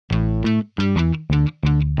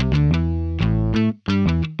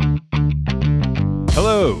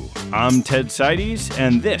I'm Ted Seides,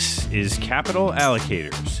 and this is Capital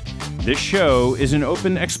Allocators. This show is an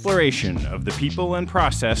open exploration of the people and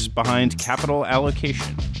process behind capital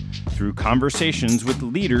allocation. Through conversations with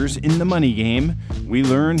leaders in the money game, we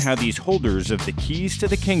learn how these holders of the keys to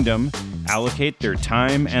the kingdom allocate their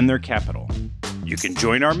time and their capital. You can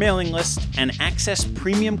join our mailing list and access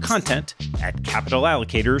premium content at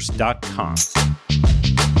capitalallocators.com.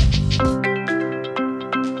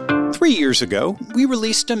 3 years ago, we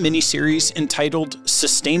released a mini-series entitled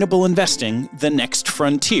Sustainable Investing: The Next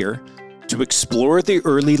Frontier to explore the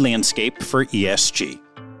early landscape for ESG.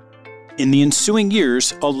 In the ensuing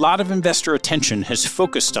years, a lot of investor attention has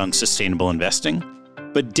focused on sustainable investing,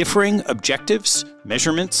 but differing objectives,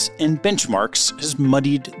 measurements, and benchmarks has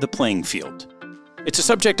muddied the playing field. It's a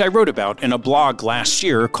subject I wrote about in a blog last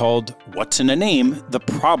year called What's in a Name? The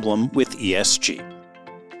Problem with ESG.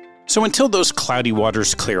 So until those cloudy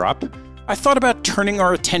waters clear up, I thought about turning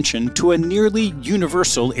our attention to a nearly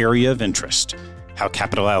universal area of interest: how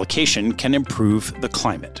capital allocation can improve the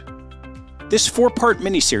climate. This 4-part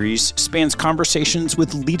miniseries spans conversations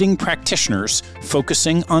with leading practitioners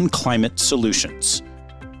focusing on climate solutions.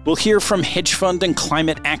 We'll hear from hedge fund and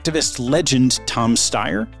climate activist legend Tom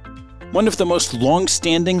Steyer, one of the most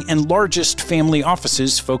long-standing and largest family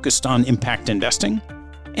offices focused on impact investing,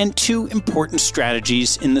 and 2 important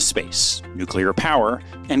strategies in the space: nuclear power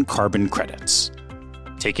and carbon credits.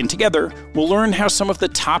 Taken together, we'll learn how some of the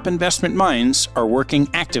top investment minds are working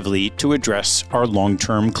actively to address our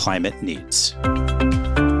long-term climate needs.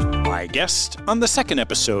 My guest on the second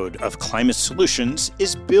episode of Climate Solutions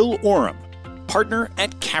is Bill Orum, partner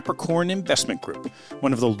at Capricorn Investment Group,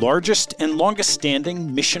 one of the largest and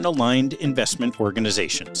longest-standing mission-aligned investment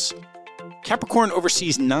organizations. Capricorn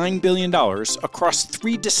oversees $9 billion across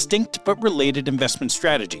 3 distinct but related investment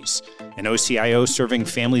strategies: an OCIO serving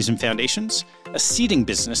families and foundations, a seeding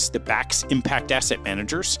business that backs impact asset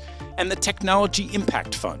managers, and the Technology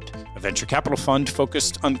Impact Fund, a venture capital fund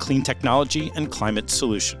focused on clean technology and climate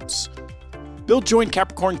solutions. Bill joined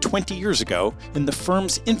Capricorn 20 years ago in the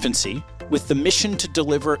firm's infancy with the mission to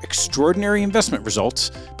deliver extraordinary investment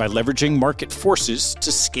results by leveraging market forces to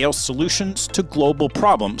scale solutions to global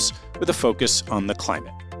problems with a focus on the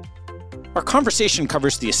climate. Our conversation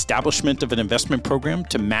covers the establishment of an investment program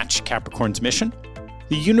to match Capricorn's mission,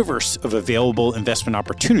 the universe of available investment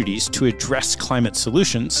opportunities to address climate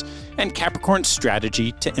solutions, and Capricorn's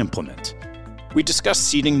strategy to implement. We discuss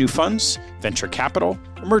seeding new funds, venture capital,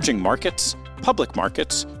 emerging markets, public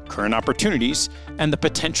markets, current opportunities, and the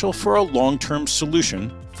potential for a long-term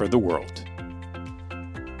solution for the world.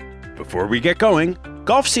 Before we get going,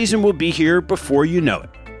 golf season will be here before you know it.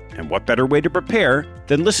 And what better way to prepare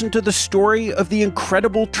than listen to the story of the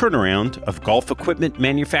incredible turnaround of golf equipment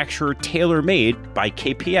manufacturer TaylorMade by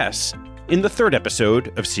KPS in the 3rd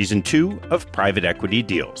episode of Season 2 of Private Equity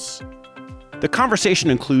Deals. The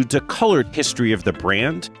conversation includes a colored history of the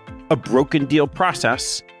brand, a broken deal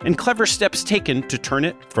process, and clever steps taken to turn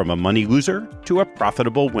it from a money loser to a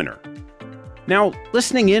profitable winner. Now,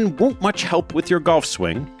 listening in won't much help with your golf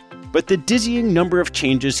swing, but the dizzying number of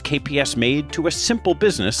changes KPS made to a simple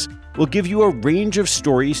business will give you a range of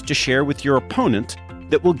stories to share with your opponent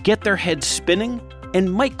that will get their heads spinning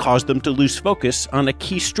and might cause them to lose focus on a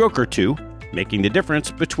key stroke or two, making the difference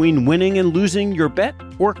between winning and losing your bet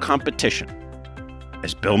or competition.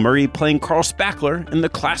 As Bill Murray playing Carl Spackler in the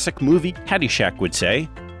classic movie Caddyshack would say,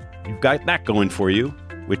 you've got that going for you,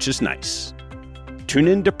 which is nice. Tune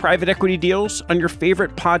in to Private Equity Deals on your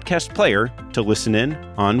favorite podcast player to listen in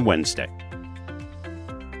on Wednesday.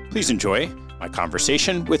 Please enjoy my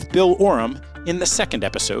conversation with Bill Orum in the 2nd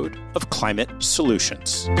episode of Climate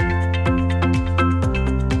Solutions.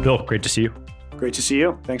 Bill, great to see you. Great to see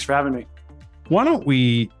you. Thanks for having me. Why don't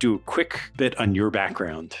we do a quick bit on your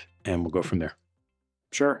background and we'll go from there.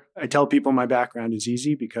 Sure. I tell people my background is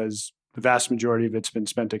easy because the vast majority of it's been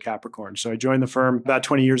spent at Capricorn. So I joined the firm about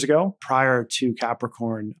 20 years ago. Prior to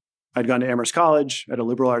Capricorn, I'd gone to Amherst College, had a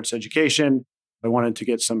liberal arts education. I wanted to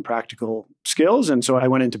get some practical skills. And so I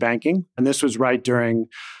went into banking. And this was right during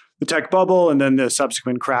the tech bubble and then the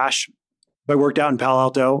subsequent crash. I worked out in Palo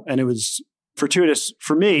Alto, and it was fortuitous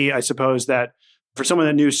for me, I suppose, that for someone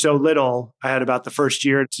that knew so little, I had about the first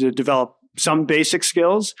year to develop some basic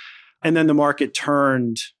skills. And then the market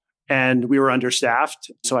turned and we were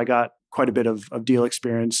understaffed. So I got quite a bit of deal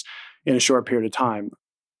experience in a short period of time.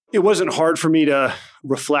 It wasn't hard for me to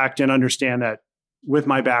reflect and understand that with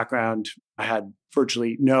my background, I had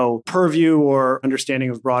virtually no purview or understanding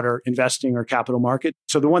of broader investing or capital market.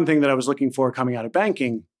 So the one thing that I was looking for coming out of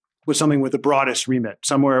banking was something with the broadest remit,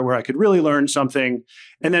 somewhere where I could really learn something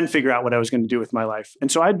and then figure out what I was going to do with my life.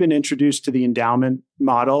 And so I'd been introduced to the endowment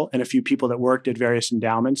model and a few people that worked at various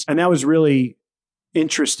endowments. And that was really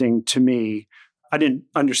interesting to me. I didn't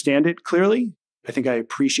understand it clearly. I think I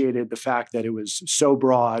appreciated the fact that it was so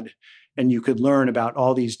broad and you could learn about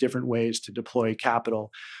all these different ways to deploy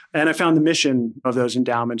capital. And I found the mission of those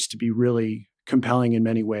endowments to be really compelling in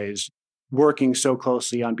many ways, working so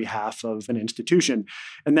closely on behalf of an institution.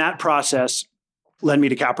 And that process led me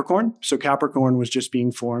to Capricorn. So Capricorn was just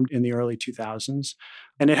being formed in the early 2000s.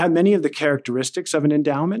 And it had many of the characteristics of an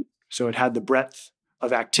endowment. So it had the breadth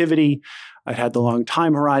of activity. It had the long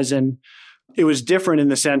time horizon. It was different in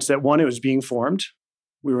the sense that, one, it was being formed.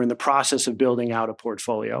 We were in the process of building out a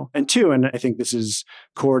portfolio. And two, and I think this is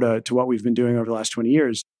core to what we've been doing over the last 20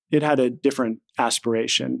 years, it had a different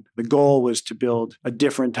aspiration. The goal was to build a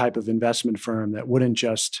different type of investment firm that wouldn't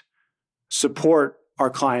just support our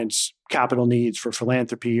clients' capital needs for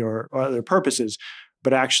philanthropy or other purposes,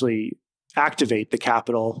 but actually activate the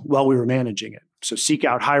capital while we were managing it. So seek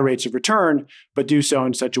out high rates of return, but do so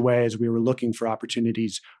in such a way as we were looking for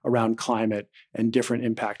opportunities around climate and different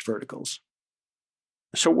impact verticals.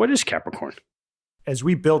 So what is Capricorn? As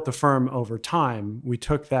we built the firm over time, we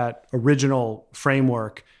took that original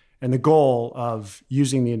framework and the goal of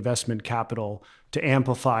using the investment capital to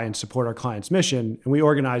amplify and support our client's mission, and we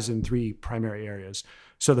organized in three primary areas.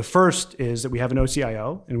 So the first is that we have an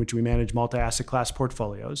OCIO in which we manage multi-asset class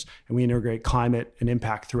portfolios, and we integrate climate and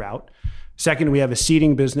impact throughout. Second, we have a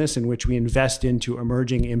seeding business in which we invest into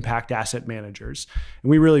emerging impact asset managers. And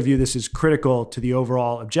we really view this as critical to the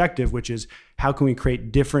overall objective, which is how can we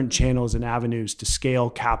create different channels and avenues to scale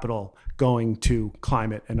capital going to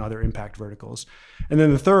climate and other impact verticals. And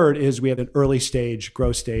then the third is we have an early stage,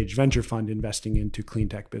 growth stage venture fund investing into clean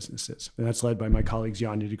tech businesses. And that's led by my colleagues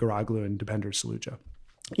Yanni Garaglu and Dipender Saluja.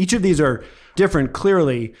 Each of these are different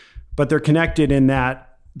clearly, but they're connected in that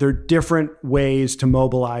they're different ways to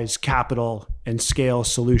mobilize capital and scale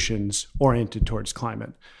solutions oriented towards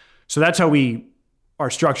climate. So that's how we are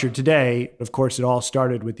structured today. Of course, it all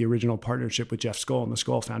started with the original partnership with Jeff Skoll and the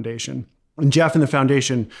Skoll Foundation. And Jeff and the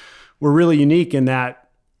foundation were really unique in that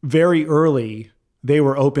very early, they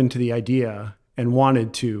were open to the idea and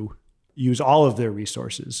wanted to use all of their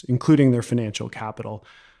resources, including their financial capital,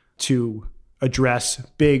 to address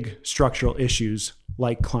big structural issues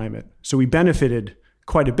like climate. So we benefited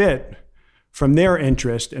quite a bit from their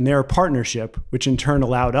interest and their partnership, which in turn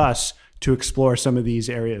allowed us to explore some of these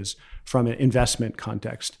areas from an investment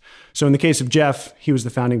context. So in the case of Jeff, he was the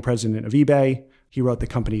founding president of eBay. He wrote the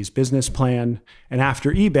company's business plan. And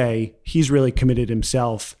after eBay, he's really committed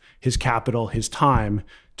himself, his capital, his time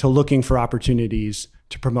to looking for opportunities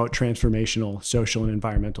to promote transformational social and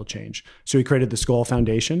environmental change. So he created the Skoll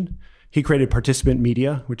Foundation. He created Participant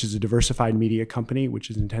Media, which is a diversified media company, which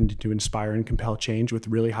is intended to inspire and compel change with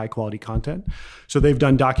really high quality content. So they've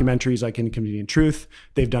done documentaries like Inconvenient Truth.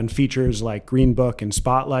 They've done features like Green Book and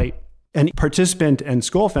Spotlight. And Participant and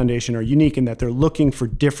Skoll Foundation are unique in that they're looking for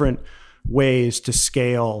different ways to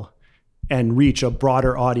scale and reach a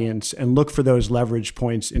broader audience and look for those leverage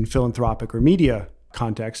points in philanthropic or media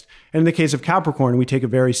context. And in the case of Capricorn, we take a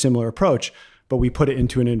very similar approach, but we put it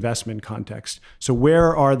into an investment context. So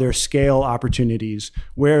where are there scale opportunities?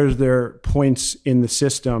 Where are there points in the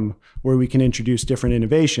system where we can introduce different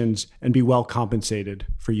innovations and be well compensated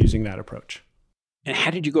for using that approach? And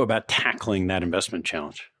how did you go about tackling that investment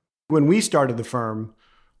challenge? When we started the firm,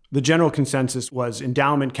 the general consensus was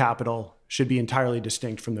endowment capital should be entirely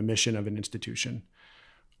distinct from the mission of an institution.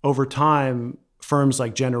 Over time, firms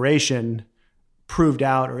like Generation proved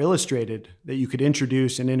out or illustrated that you could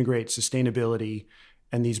introduce and integrate sustainability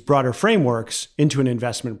and these broader frameworks into an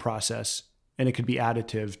investment process, and it could be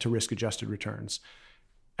additive to risk-adjusted returns.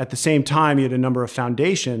 At the same time, you had a number of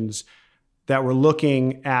foundations that were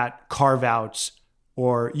looking at carve-outs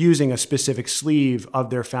or using a specific sleeve of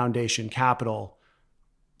their foundation capital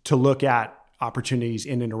to look at opportunities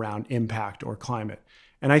in and around impact or climate.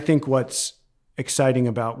 And I think what's exciting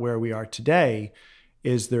about where we are today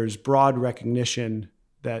is there's broad recognition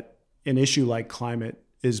that an issue like climate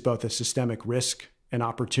is both a systemic risk and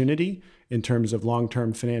opportunity in terms of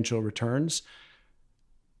long-term financial returns.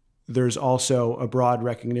 There's also a broad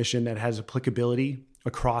recognition that has applicability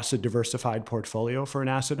across a diversified portfolio for an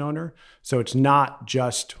asset owner. So it's not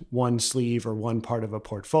just one sleeve or one part of a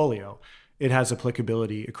portfolio. It has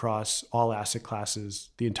applicability across all asset classes,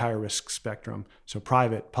 the entire risk spectrum. So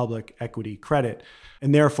private, public, equity, credit.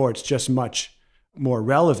 And therefore, it's just much more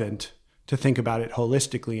relevant to think about it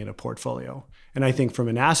holistically in a portfolio. And I think from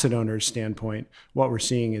an asset owner's standpoint, what we're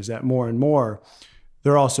seeing is that more and more,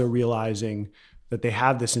 they're also realizing that they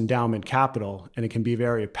have this endowment capital, and it can be a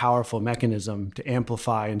very powerful mechanism to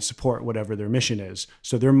amplify and support whatever their mission is.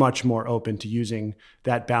 So they're much more open to using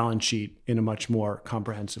that balance sheet in a much more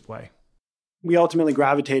comprehensive way. We ultimately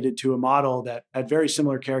gravitated to a model that had very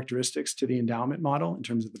similar characteristics to the endowment model in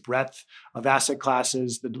terms of the breadth of asset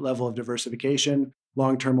classes, the level of diversification,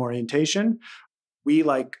 long-term orientation. We,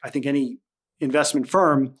 like I think any investment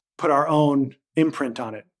firm, put our own imprint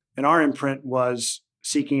on it. And our imprint was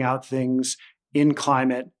seeking out things in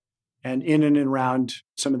climate and in and around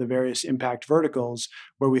some of the various impact verticals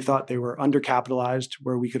where we thought they were undercapitalized,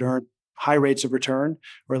 where we could earn high rates of return,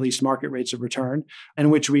 or at least market rates of return,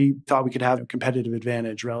 and which we thought we could have a competitive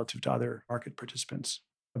advantage relative to other market participants.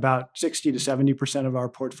 About 60 to 70% of our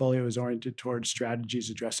portfolio is oriented towards strategies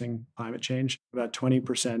addressing climate change. About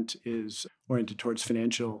 20% is oriented towards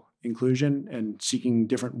financial inclusion and seeking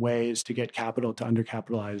different ways to get capital to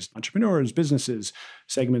undercapitalized entrepreneurs, businesses,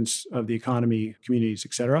 segments of the economy, communities,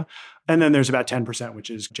 et cetera. And then there's about 10%, which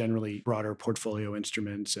is generally broader portfolio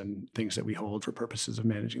instruments and things that we hold for purposes of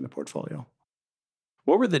managing the portfolio.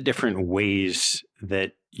 What were the different ways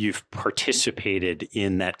that you've participated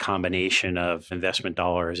in that combination of investment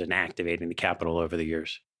dollars and activating the capital over the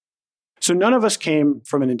years? So none of us came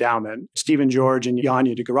from an endowment. Stephen George and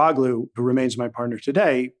Yanya DeGaraglu, who remains my partner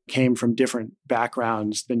today, came from different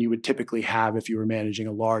backgrounds than you would typically have if you were managing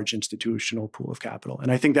a large institutional pool of capital.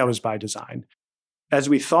 And I think that was by design. As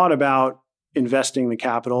we thought about investing the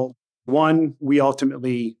capital, one, we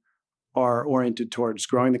ultimately are oriented towards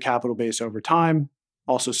growing the capital base over time,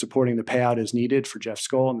 also supporting the payout as needed for Jeff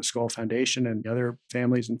Skoll and the Skoll Foundation and the other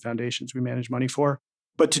families and foundations we manage money for,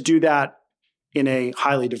 but to do that in a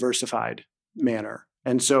highly diversified manner.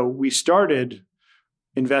 And so we started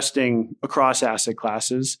investing across asset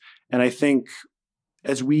classes. And I think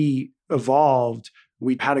as we evolved,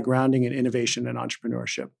 we had a grounding in innovation and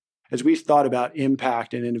entrepreneurship. As we thought about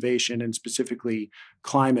impact and innovation, and specifically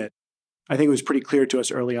climate, I think it was pretty clear to us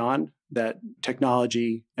early on that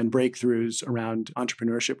technology and breakthroughs around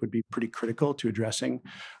entrepreneurship would be pretty critical to addressing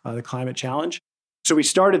the climate challenge. So we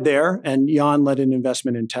started there, and Jan led an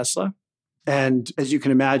investment in Tesla. And as you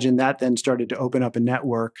can imagine, that then started to open up a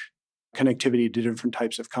network connectivity to different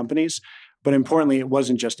types of companies. But importantly, it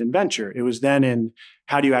wasn't just in venture. It was then in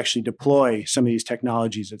how do you actually deploy some of these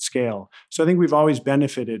technologies at scale. So I think we've always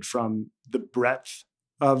benefited from the breadth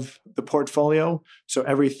of the portfolio. So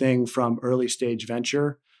everything from early stage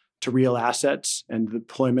venture to real assets and the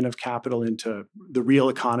deployment of capital into the real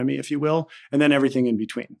economy, if you will, and then everything in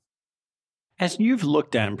between. As you've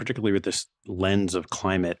looked at, and particularly with this lens of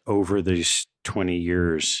climate over these 20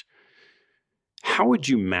 years, how would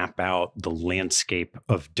you map out the landscape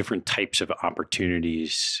of different types of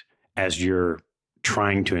opportunities as you're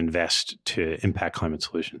trying to invest to impact climate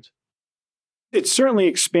solutions? It's certainly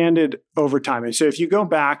expanded over time. And so if you go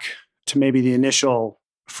back to maybe the initial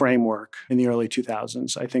framework in the early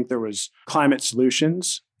 2000s, I think there was climate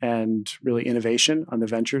solutions and really innovation on the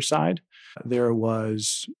venture side. There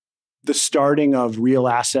was the starting of real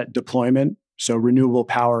asset deployment, so renewable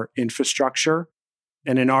power infrastructure.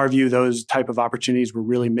 And in our view, those type of opportunities were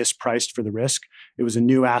really mispriced for the risk. It was a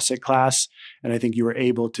new asset class, and I think you were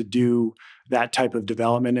able to do that type of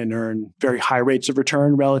development and earn very high rates of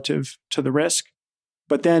return relative to the risk.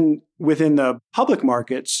 But then within the public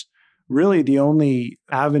markets, really the only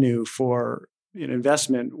avenue for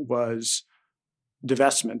investment was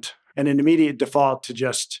divestment and an immediate default to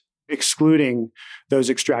just excluding those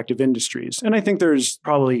extractive industries. And I think there's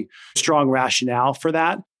probably strong rationale for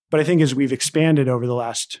that. But I think as we've expanded over the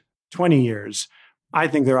last 20 years, I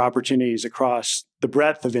think there are opportunities across the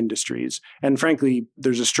breadth of industries. And frankly,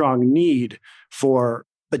 there's a strong need for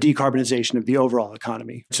a decarbonization of the overall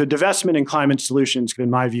economy. So divestment and climate solutions, in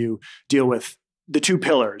my view, deal with the two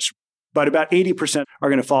pillars, but about 80% are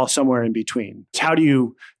going to fall somewhere in between. How do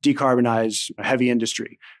you decarbonize heavy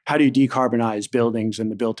industry? How do you decarbonize buildings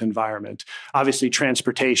and the built environment? Obviously,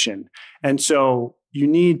 transportation. And so you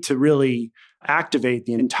need to really activate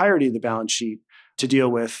the entirety of the balance sheet to deal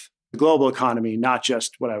with the global economy, not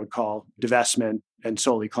just what I would call divestment and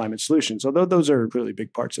solely climate solutions, although those are really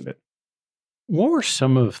big parts of it. What were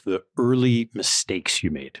some of the early mistakes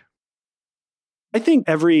you made? I think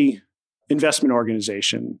every investment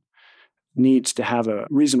organization needs to have a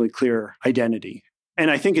reasonably clear identity. And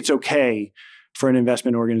I think it's okay for an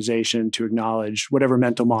investment organization to acknowledge whatever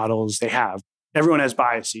mental models they have. Everyone has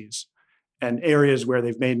biases and areas where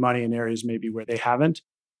they've made money and areas maybe where they haven't.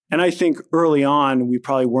 And I think early on, we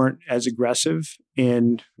probably weren't as aggressive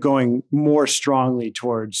in going more strongly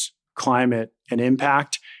towards climate and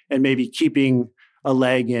impact and maybe keeping a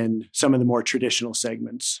leg in some of the more traditional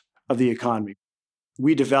segments of the economy.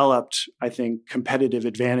 we developed, I think, competitive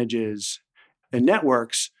advantages and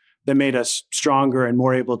networks that made us stronger and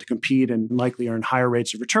more able to compete and likely earn higher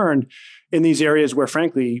rates of return in these areas where,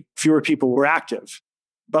 frankly, fewer people were active.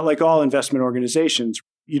 But like all investment organizations,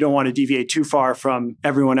 you don't want to deviate too far from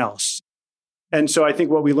everyone else. And so I think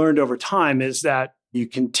what we learned over time is that you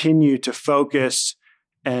continue to focus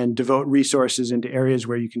and devote resources into areas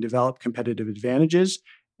where you can develop competitive advantages,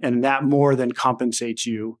 and that more than compensates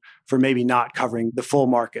you for maybe not covering the full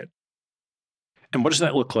market. And what does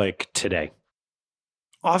that look like today?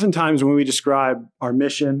 Oftentimes when we describe our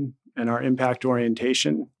mission and our impact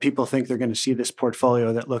orientation, people think they're going to see this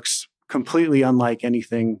portfolio that looks completely unlike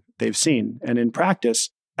anything they've seen. And in practice,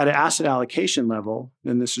 at an asset allocation level,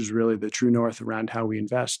 and this is really the true north around how we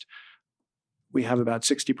invest, we have about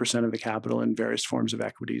 60% of the capital in various forms of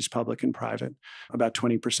equities, public and private, about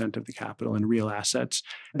 20% of the capital in real assets.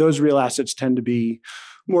 Those real assets tend to be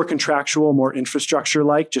more contractual, more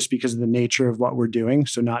infrastructure-like, just because of the nature of what we're doing.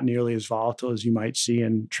 So not nearly as volatile as you might see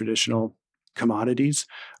in traditional commodities,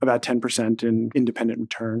 about 10% in independent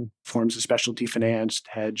return, forms of specialty financed,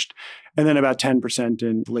 hedged, and then about 10%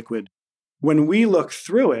 in liquid. When we look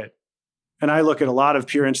through it, and I look at a lot of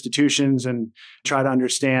peer institutions and try to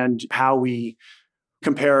understand how we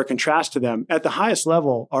compare or contrast to them. At the highest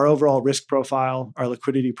level, our overall risk profile, our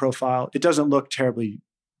liquidity profile, it doesn't look terribly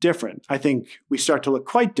different. I think we start to look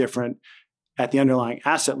quite different at the underlying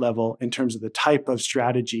asset level in terms of the type of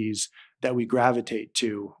strategies that we gravitate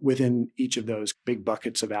to within each of those big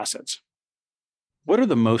buckets of assets. What are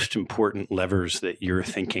the most important levers that you're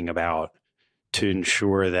thinking about to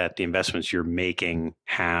ensure that the investments you're making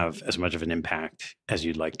have as much of an impact as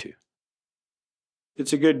you'd like to?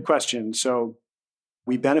 It's a good question. So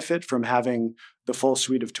we benefit from having the full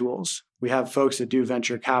suite of tools. We have folks that do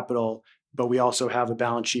venture capital, but we also have a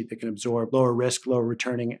balance sheet that can absorb lower risk, lower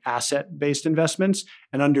returning asset-based investments.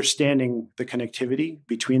 And understanding the connectivity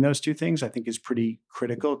between those two things, I think, is pretty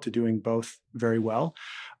critical to doing both very well.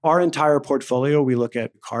 Our entire portfolio, we look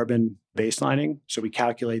at carbon baselining. So we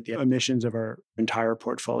calculate the emissions of our entire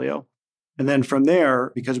portfolio. And then from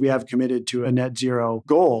there, because we have committed to a net zero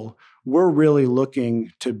goal, we're really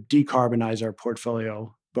looking to decarbonize our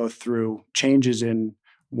portfolio, both through changes in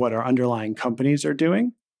what our underlying companies are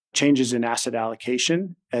doing, changes in asset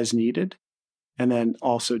allocation as needed, and then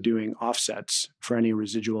also doing offsets for any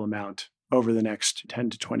residual amount over the next 10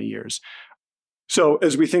 to 20 years. So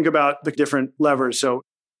as we think about the different levers, so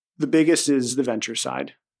the biggest is the venture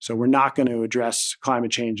side. So we're not going to address climate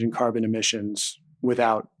change and carbon emissions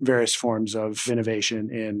without various forms of innovation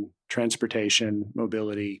in transportation,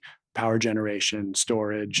 mobility, power generation,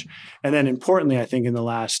 storage. And then importantly, I think in the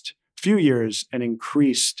last few years, an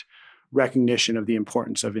increased recognition of the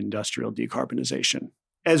importance of industrial decarbonization,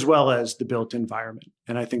 as well as the built environment.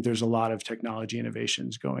 And I think there's a lot of technology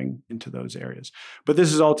innovations going into those areas. But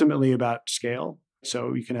this is ultimately about scale.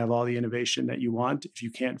 So you can have all the innovation that you want. If you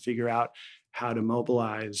can't figure out how to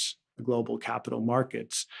mobilize the global capital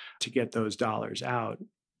markets to get those dollars out,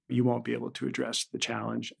 you won't be able to address the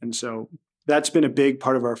challenge. And so that's been a big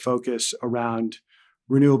part of our focus around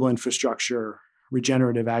renewable infrastructure,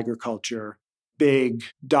 regenerative agriculture, big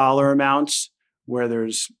dollar amounts where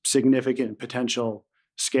there's significant potential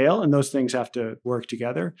scale, and those things have to work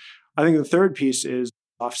together. I think the third piece is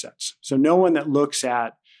offsets. So no one that looks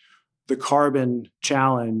at the carbon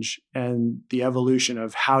challenge and the evolution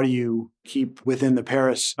of how do you keep within the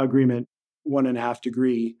Paris Agreement 1.5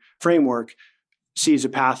 degree framework sees a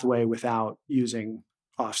pathway without using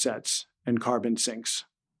offsets and carbon sinks.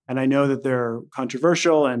 And I know that they're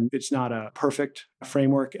controversial and it's not a perfect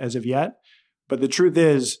framework as of yet. But the truth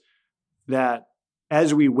is that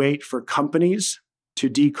as we wait for companies to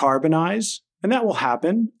decarbonize, and that will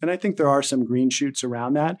happen, and I think there are some green shoots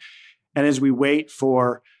around that, and as we wait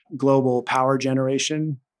for global power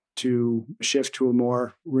generation to shift to a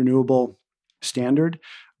more renewable standard,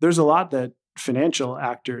 there's a lot that financial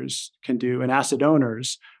actors can do and asset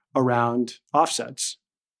owners around offsets.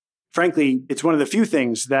 Frankly, it's one of the few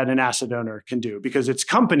things that an asset owner can do because it's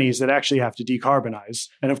companies that actually have to decarbonize.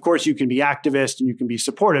 And of course, you can be activist and you can be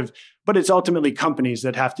supportive, but it's ultimately companies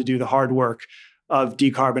that have to do the hard work of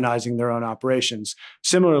decarbonizing their own operations.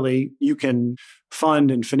 Similarly, you can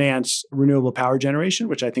fund and finance renewable power generation,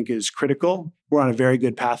 which I think is critical. We're on a very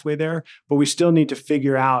good pathway there, but we still need to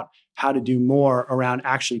figure out how to do more around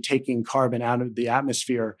actually taking carbon out of the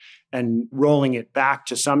atmosphere and rolling it back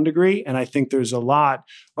to some degree. And I think there's a lot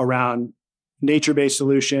around nature-based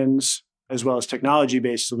solutions as well as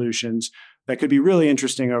technology-based solutions that could be really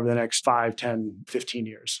interesting over the next 5, 10, 15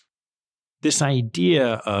 years. This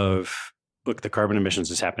idea of, look, the carbon emissions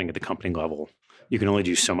is happening at the company level. You can only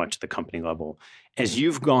do so much at the company level. As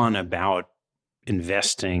you've gone about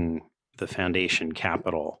investing the foundation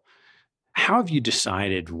capital, how have you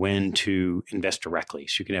decided when to invest directly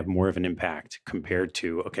so you can have more of an impact compared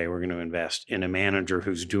to, okay, we're going to invest in a manager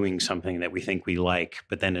who's doing something that we think we like,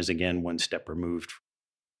 but then is again one step removed?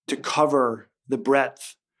 To cover the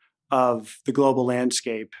breadth of the global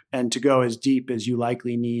landscape and to go as deep as you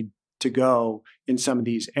likely need to go in some of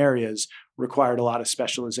these areas required a lot of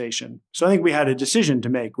specialization. So I think we had a decision to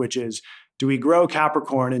make, which is, do we grow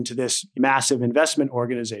Capricorn into this massive investment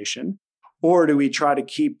organization? Or do we try to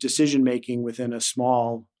keep decision-making within a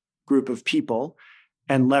small group of people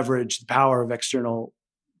and leverage the power of external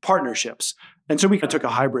partnerships? And so we took a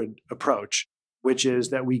hybrid approach, which is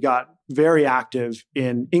that we got very active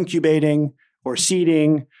in incubating or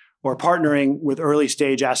seeding or partnering with early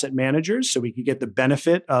stage asset managers so we could get the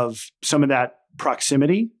benefit of some of that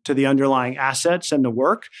proximity to the underlying assets and the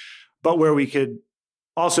work, but where we could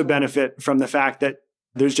also benefit from the fact that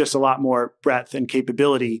there's just a lot more breadth and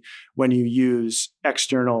capability when you use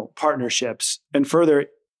external partnerships. And further,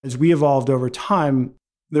 as we evolved over time,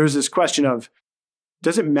 there's this question of,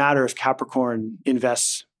 does it matter if Capricorn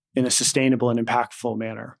invests in a sustainable and impactful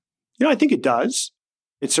manner? I think it does.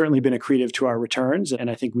 It's certainly been accretive to our returns, and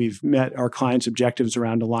I think we've met our clients' objectives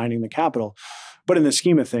around aligning the capital. But in the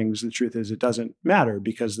scheme of things, the truth is it doesn't matter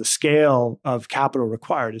because the scale of capital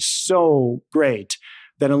required is so great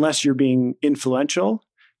that unless you're being influential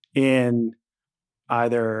in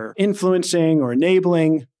either influencing or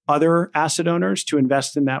enabling other asset owners to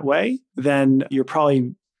invest in that way, then you're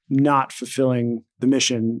probably not fulfilling the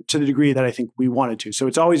mission to the degree that I think we wanted to. So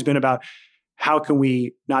it's always been about how can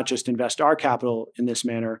we not just invest our capital in this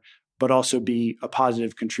manner, but also be a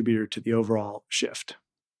positive contributor to the overall shift.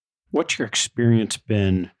 What's your experience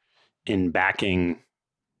been in backing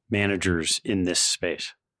managers in this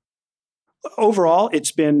space? Overall,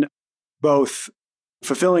 it's been both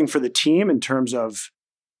fulfilling for the team in terms of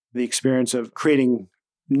the experience of creating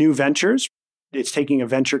new ventures. It's taking a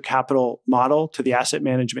venture capital model to the asset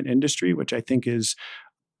management industry, which I think is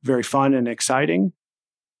very fun and exciting.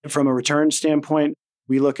 From a return standpoint,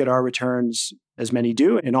 we look at our returns, as many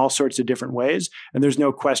do, in all sorts of different ways. And there's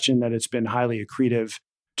no question that it's been highly accretive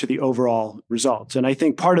to the overall results. And I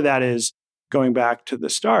think part of that is, going back to the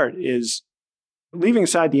start, is leaving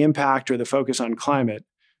aside the impact or the focus on climate.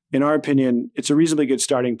 In our opinion, it's a reasonably good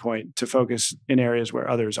starting point to focus in areas where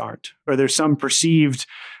others aren't, or there's some perceived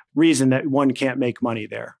reason that one can't make money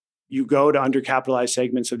there. You go to undercapitalized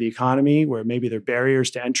segments of the economy where maybe there are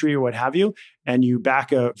barriers to entry or what have you, and you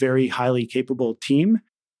back a very highly capable team.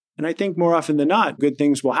 And I think more often than not, good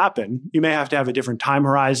things will happen. You may have to have a different time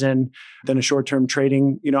horizon than a short-term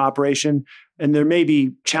trading, operation. And there may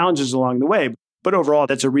be challenges along the way. But overall,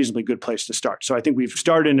 that's a reasonably good place to start. So I think we've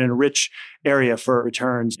started in a rich area for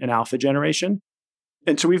returns and alpha generation.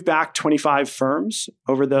 And so we've backed 25 firms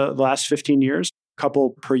over the last 15 years, a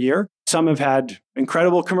couple per year. Some have had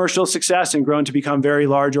incredible commercial success and grown to become very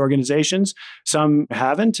large organizations. Some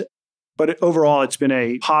haven't. But overall, it's been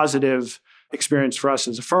a positive experience for us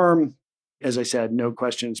as a firm. As I said, no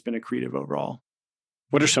question, it's been accretive overall.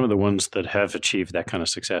 What are some of the ones that have achieved that kind of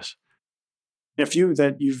success? A few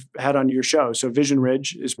that you've had on your show. So Vision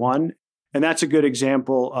Ridge is one. And that's a good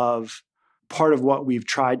example of part of what we've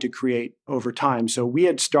tried to create over time. So we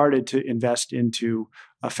had started to invest into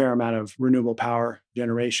a fair amount of renewable power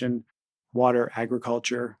generation, water,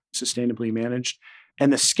 agriculture, sustainably managed.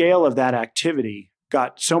 And the scale of that activity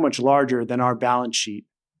got so much larger than our balance sheet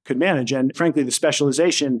could manage. And frankly, the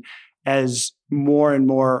specialization, as more and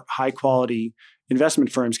more high quality investment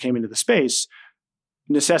firms came into the space,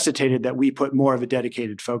 necessitated that we put more of a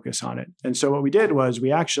dedicated focus on it. And so what we did was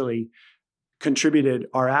we actually contributed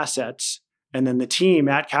our assets, and then the team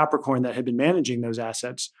at Capricorn that had been managing those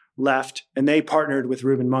assets left, and they partnered with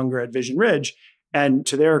Reuben Munger at Vision Ridge. And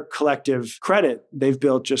to their collective credit, they've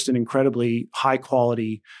built just an incredibly high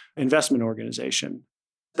quality investment organization.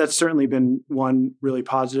 That's certainly been one really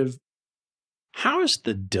positive. How is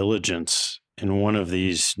the diligence in one of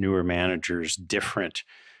these newer managers different?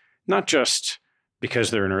 Not just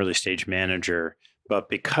because they're an early stage manager, but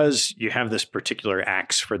because you have this particular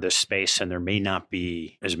axe for this space and there may not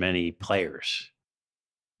be as many players.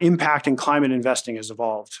 Impact and climate investing has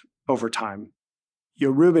evolved over time.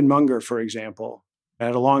 Reuben Munger, for example,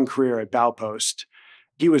 had a long career at Baupost.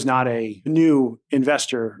 He was not a new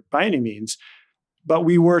investor by any means, but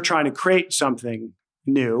we were trying to create something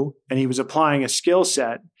new, and he was applying a skill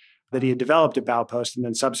set that he had developed at Baupost and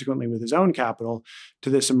then subsequently with his own capital to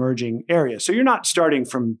this emerging area. So you're not starting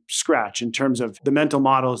from scratch in terms of the mental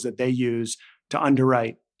models that they use to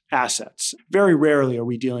underwrite assets. Very rarely are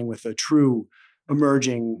we dealing with a true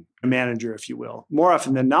emerging manager, if you will. More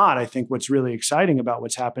often than not, I think what's really exciting about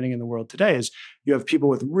what's happening in the world today is you have people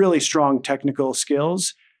with really strong technical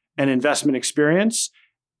skills and investment experience,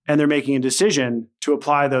 and they're making a decision to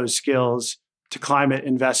apply those skills to climate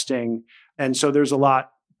investing. And so there's a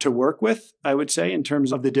lot to work with, I would say, in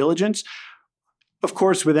terms of the diligence. Of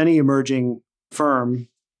course, with any emerging firm,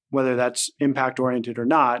 whether that's impact-oriented or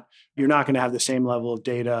not, you're not going to have the same level of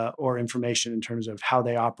data or information in terms of how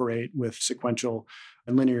they operate with sequential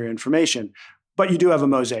and linear information. But you do have a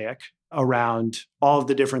mosaic around all of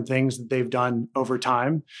the different things that they've done over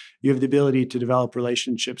time. You have the ability to develop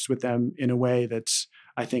relationships with them in a way that's,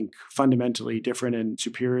 I think, fundamentally different and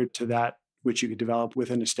superior to that which you could develop with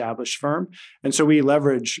an established firm. And so we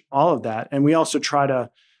leverage all of that. And we also try to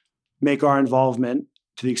make our involvement,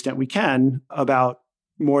 to the extent we can, about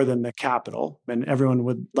more than the capital. And everyone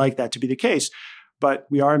would like that to be the case. But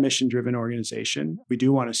we are a mission-driven organization. We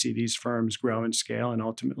do want to see these firms grow and scale and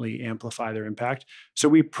ultimately amplify their impact. So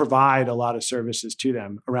we provide a lot of services to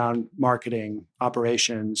them around marketing,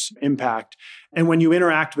 operations, impact. And when you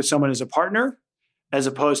interact with someone as a partner, as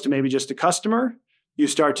opposed to maybe just a customer, you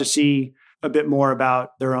start to see a bit more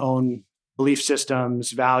about their own belief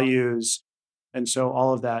systems, values. And so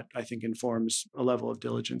all of that, I think, informs a level of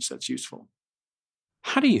diligence that's useful.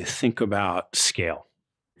 How do you think about scale?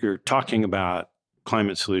 You're talking about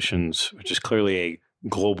climate solutions, which is clearly a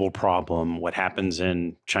global problem. What happens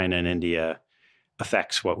in China and India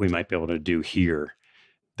affects what we might be able to do here.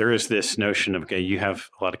 There is this notion of, okay, you have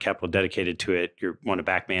a lot of capital dedicated to it. You're one of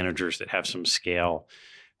back managers that have some scale.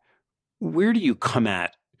 Where do you come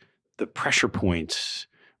at the pressure points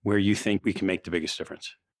where you think we can make the biggest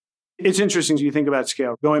difference? It's interesting as you think about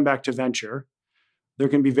scale. Going back to venture, there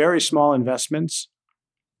can be very small investments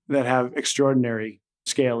that have extraordinary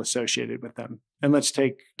scale associated with them. And let's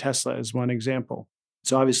take Tesla as one example.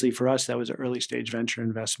 So obviously for us, that was an early stage venture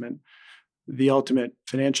investment. The ultimate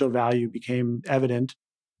financial value became evident.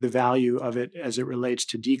 The value of it as it relates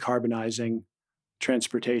to decarbonizing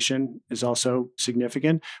transportation is also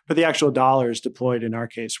significant. But the actual dollars deployed in our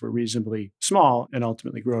case were reasonably small and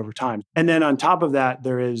ultimately grew over time. And then on top of that,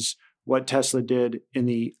 there is what Tesla did in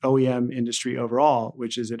the OEM industry overall,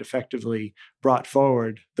 which is it effectively brought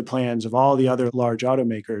forward the plans of all the other large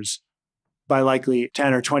automakers by likely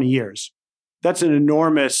 10 or 20 years. That's an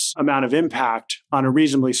enormous amount of impact on a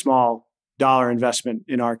reasonably small dollar investment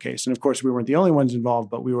in our case. And of course, we weren't the only ones involved,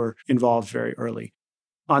 but we were involved very early.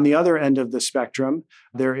 On the other end of the spectrum,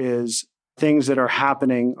 there is things that are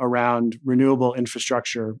happening around renewable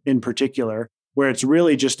infrastructure in particular, where it's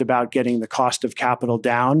really just about getting the cost of capital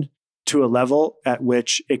down to a level at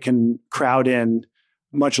which it can crowd in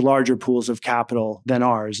much larger pools of capital than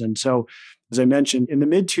ours. And so, as I mentioned, in the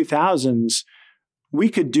mid-2000s, we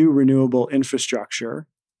could do renewable infrastructure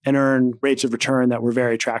and earn rates of return that were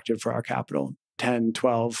very attractive for our capital, 10,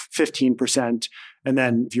 12, 15%. And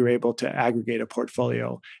then if you're able to aggregate a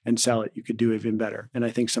portfolio and sell it, you could do even better. And I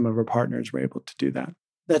think some of our partners were able to do that.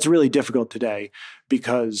 That's really difficult today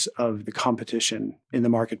because of the competition in the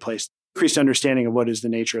marketplace, increased understanding of what is the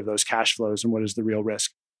nature of those cash flows and what is the real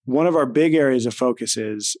risk. One of our big areas of focus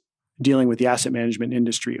is dealing with the asset management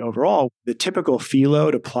industry overall. The typical fee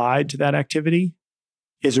load applied to that activity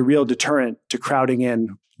is a real deterrent to crowding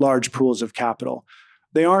in large pools of capital.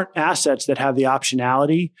 They aren't assets that have the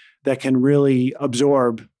optionality that can really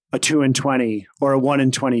absorb a 2 in 20 or a 1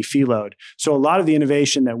 in 20 fee load. So a lot of the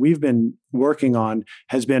innovation that we've been working on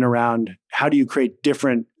has been around how do you create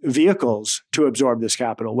different vehicles to absorb this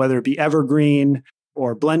capital, whether it be evergreen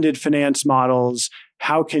or blended finance models.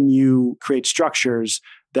 How can you create structures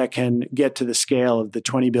that can get to the scale of the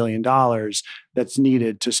 $20 billion that's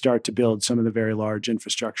needed to start to build some of the very large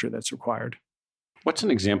infrastructure that's required? What's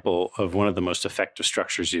an example of one of the most effective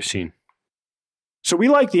structures you've seen? So we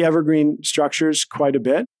like the evergreen structures quite a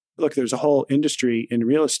bit. Look, there's a whole industry in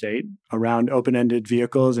real estate around open-ended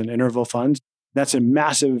vehicles and interval funds. That's a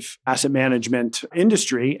massive asset management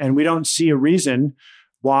industry, and we don't see a reason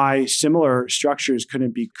why similar structures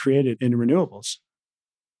couldn't be created in renewables.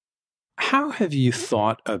 How have you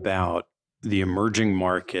thought about the emerging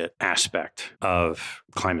market aspect of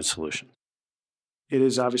climate solutions? It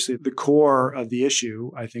is obviously the core of the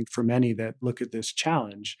issue, I think, for many that look at this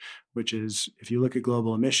challenge, which is if you look at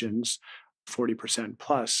global emissions, 40%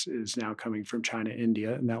 plus is now coming from China,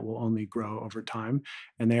 India, and that will only grow over time.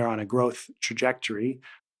 And they are on a growth trajectory,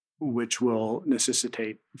 which will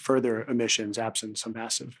necessitate further emissions absent some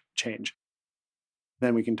massive change.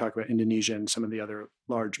 Then we can talk about Indonesia and some of the other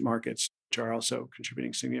large markets, which are also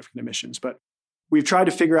contributing significant emissions. But we've tried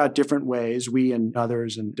to figure out different ways, we and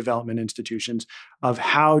others and development institutions, of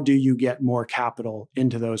how do you get more capital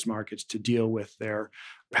into those markets to deal with their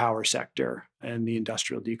power sector and the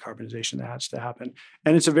industrial decarbonization that has to happen.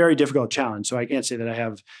 And it's a very difficult challenge. So I can't say that I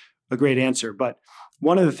have a great answer. But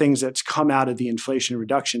one of the things that's come out of the Inflation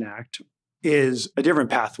Reduction Act is a different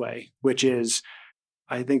pathway, which is,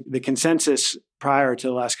 I think the consensus prior to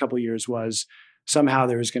the last couple of years was somehow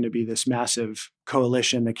there was going to be this massive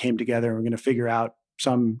coalition that came together and we're going to figure out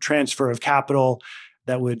some transfer of capital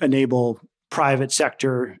that would enable private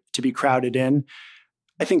sector to be crowded in.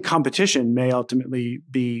 I think competition may ultimately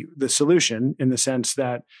be the solution in the sense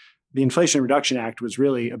that the Inflation Reduction Act was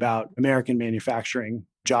really about American manufacturing,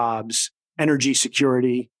 jobs, energy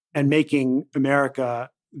security, and making America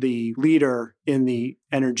the leader in the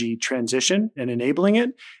energy transition and enabling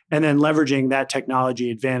it, and then leveraging that technology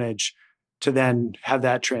advantage to then have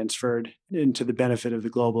that transferred into the benefit of the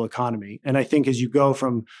global economy. And I think as you go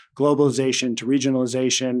from globalization to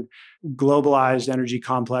regionalization, globalized energy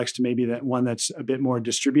complex to maybe that one that's a bit more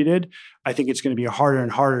distributed, I think it's going to be harder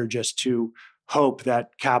and harder just to hope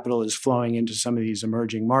that capital is flowing into some of these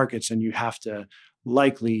emerging markets, and you have to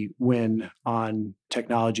likely win on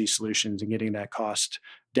technology solutions and getting that cost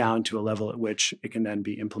down to a level at which it can then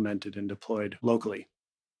be implemented and deployed locally.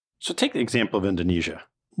 So take the example of Indonesia,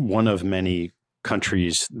 one of many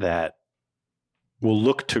countries that will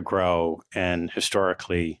look to grow, and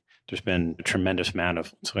historically there's been a tremendous amount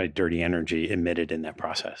of dirty energy emitted in that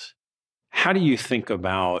process. How do you think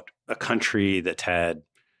about a country that's had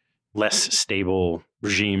less stable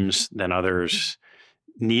regimes than others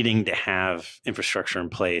needing to have infrastructure in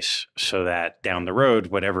place so that down the road,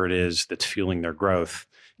 whatever it is that's fueling their growth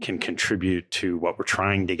can contribute to what we're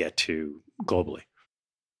trying to get to globally?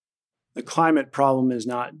 The climate problem is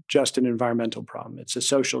not just an environmental problem. It's a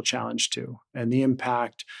social challenge too. And the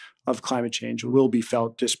impact of climate change will be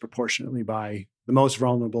felt disproportionately by the most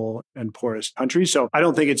vulnerable and poorest countries. So I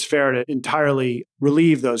don't think it's fair to entirely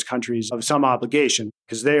relieve those countries of some obligation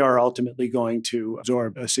because they are ultimately going to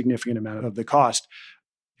absorb a significant amount of the cost.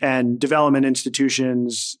 And development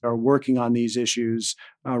institutions are working on these issues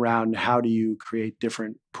around how do you create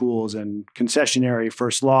different pools and concessionary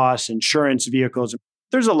first loss, insurance vehicles.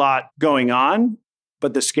 There's a lot going on,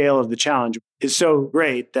 but the scale of the challenge is so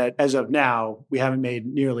great that as of now, we haven't made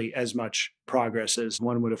nearly as much progress as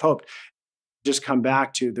one would have hoped. Just come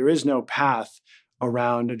back to there is no path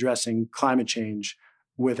around addressing climate change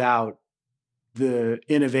without the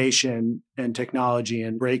innovation and technology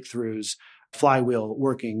and breakthroughs flywheel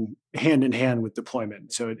working hand in hand with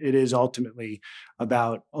deployment. So it is ultimately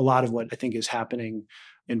about a lot of what I think is happening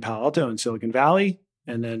in Palo Alto and Silicon Valley,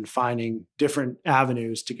 and then finding different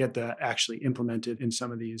avenues to get that actually implemented in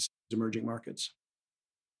some of these emerging markets.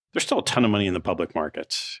 There's still a ton of money in the public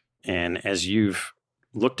markets. And as you've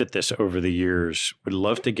looked at this over the years, would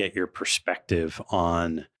love to get your perspective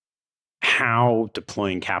on how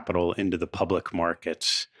deploying capital into the public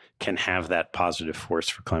markets can have that positive force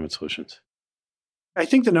for climate solutions. I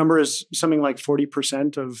think the number is something like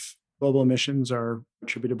 40% of global emissions are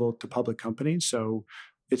attributable to public companies. So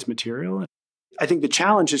it's material. I think the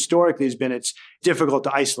challenge historically has been it's difficult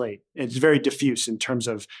to isolate. It's very diffuse in terms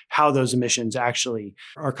of how those emissions actually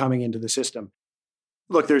are coming into the system.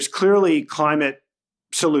 Look, there's clearly climate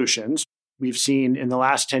solutions. We've seen in the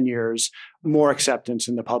last 10 years more acceptance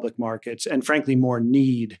in the public markets and frankly more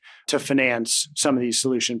need to finance some of these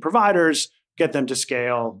solution providers, get them to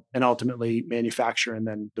scale, and ultimately manufacture and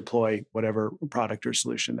then deploy whatever product or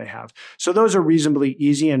solution they have. So those are reasonably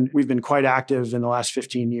easy, and we've been quite active in the last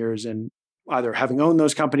 15 years in either having owned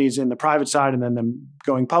those companies in the private side and then them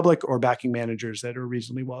going public or backing managers that are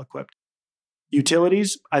reasonably well equipped.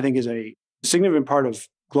 Utilities, I think, is a significant part of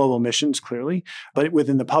global emissions, clearly, but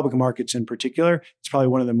within the public markets in particular, it's probably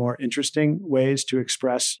one of the more interesting ways to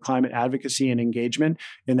express climate advocacy and engagement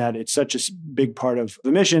in that it's such a big part of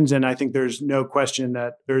emissions. And I think there's no question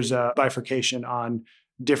that there's a bifurcation on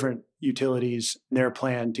different utilities, their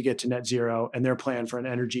plan to get to net zero and their plan for an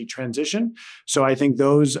energy transition. So I think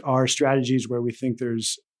those are strategies where we think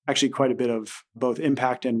there's actually quite a bit of both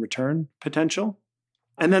impact and return potential.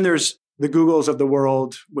 And then there's the Googles of the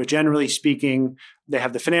world, which generally speaking, they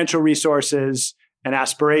have the financial resources and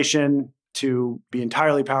aspiration to be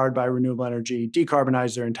entirely powered by renewable energy,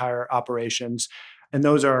 decarbonize their entire operations. And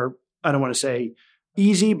those are, I don't want to say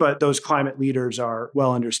easy, but those climate leaders are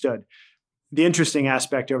well understood. The interesting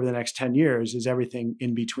aspect over the next 10 years is everything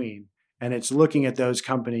in between. And it's looking at those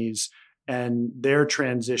companies and their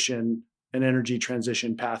transition and energy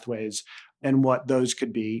transition pathways and what those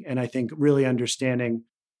could be. And I think really understanding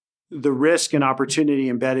the risk and opportunity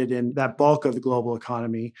embedded in that bulk of the global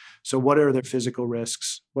economy. So what are their physical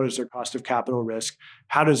risks? What is their cost of capital risk?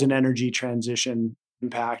 How does an energy transition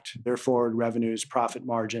impact their forward revenues, profit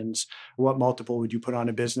margins? What multiple would you put on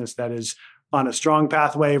a business that is on a strong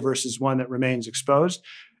pathway versus one that remains exposed?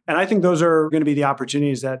 And I think those are going to be the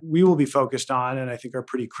opportunities that we will be focused on, and I think are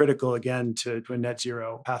pretty critical, again, to a net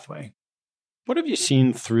zero pathway. What have you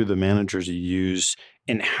seen through the managers you use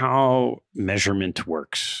in how measurement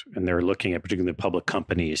works? And they're looking at particularly public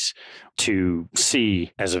companies to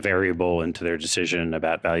see as a variable into their decision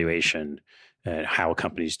about valuation and how a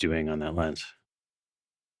company's doing on that lens.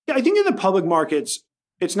 Yeah, I think in the public markets,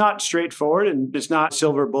 it's not straightforward and it's not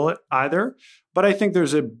silver bullet either. But I think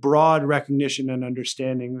there's a broad recognition and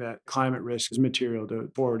understanding that climate risk is material to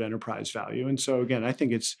forward enterprise value. And so again, I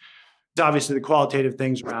think it's obviously the qualitative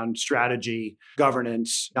things around strategy,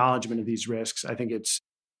 governance, acknowledgement of these risks. I think it's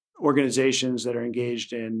organizations that are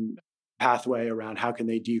engaged in pathway around how can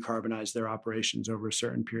they decarbonize their operations over a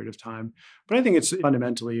certain period of time. But I think it's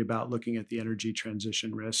fundamentally about looking at the energy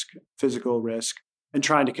transition risk, physical risk, and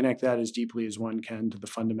trying to connect that as deeply as one can to the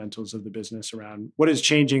fundamentals of the business around what is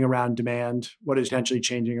changing around demand, what is potentially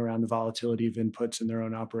changing around the volatility of inputs in their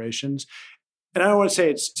own operations. And I don't want to say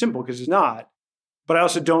it's simple because it's not, but I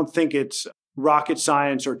also don't think it's rocket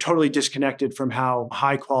science or totally disconnected from how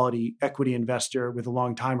high quality equity investor with a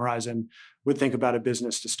long time horizon would think about a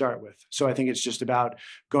business to start with. So I think it's just about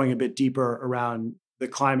going a bit deeper around the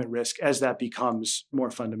climate risk as that becomes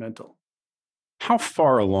more fundamental. How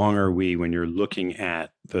far along are we when you're looking at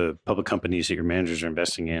the public companies that your managers are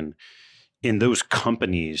investing in those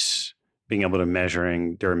companies being able to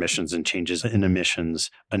measuring their emissions and changes in emissions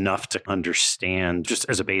enough to understand just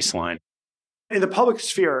as a baseline? In the public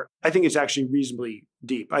sphere, I think it's actually reasonably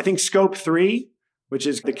deep. I think scope 3, which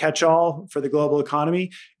is the catch-all for the global economy,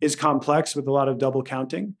 is complex with a lot of double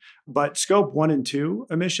counting. But scope 1 and 2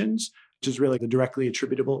 emissions, which is really the directly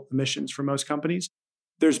attributable emissions for most companies,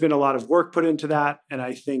 there's been a lot of work put into that. And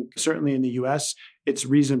I think certainly in the US, it's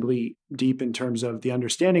reasonably deep in terms of the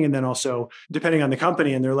understanding. And then also, depending on the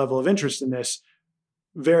company and their level of interest in this,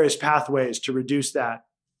 various pathways to reduce that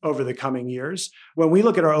over the coming years. When we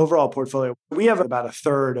look at our overall portfolio, we have about a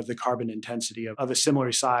third of the carbon intensity of a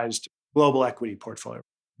similarly sized global equity portfolio.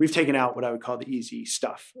 We've taken out what I would call the easy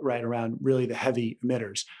stuff, right, around really the heavy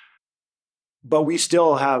emitters. But we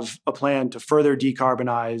still have a plan to further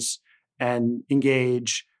decarbonize and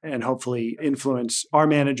engage and hopefully influence our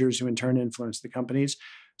managers who in turn influence the companies.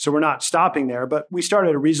 So we're not stopping there, but we start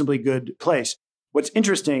at a reasonably good place. What's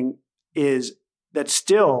interesting is that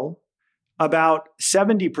still about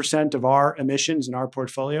 70% of our emissions in our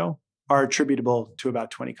portfolio are attributable to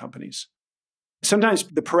about 20 companies. Sometimes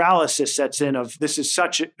the paralysis sets in of this is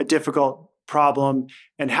such a difficult problem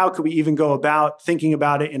and how could we even go about thinking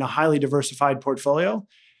about it in a highly diversified portfolio?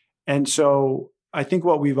 And so I think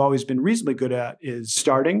what we've always been reasonably good at is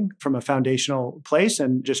starting from a foundational place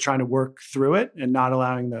and just trying to work through it and not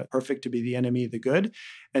allowing the perfect to be the enemy of the good.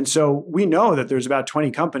 And so we know that there's about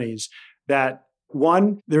 20 companies that,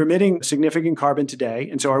 one, they're emitting significant carbon today.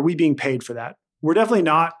 And so are we being paid for that? We're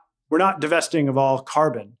not divesting of all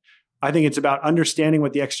carbon. I think it's about understanding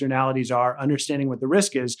what the externalities are, understanding what the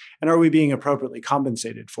risk is, and are we being appropriately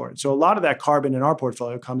compensated for it? So a lot of that carbon in our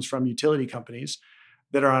portfolio comes from utility companies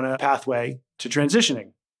that are on a pathway to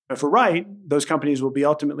transitioning. If we're right, those companies will be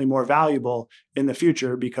ultimately more valuable in the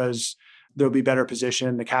future because they'll be better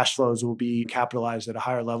positioned, the cash flows will be capitalized at a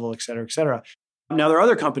higher level, et cetera, et cetera. Now, there are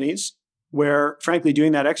other companies where, frankly,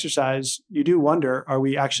 doing that exercise, you do wonder, are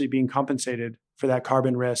we actually being compensated for that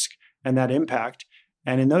carbon risk and that impact?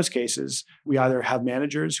 And in those cases, we either have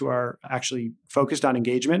managers who are actually focused on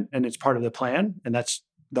engagement, and it's part of the plan, and that's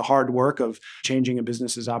the hard work of changing a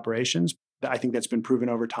business's operations. I think that's been proven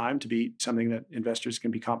over time to be something that investors can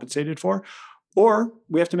be compensated for, or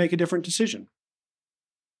we have to make a different decision.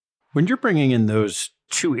 When you're bringing in those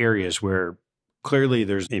two areas where clearly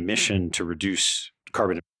there's a mission to reduce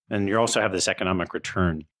carbon, and you also have this economic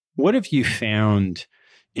return, what have you found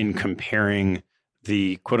in comparing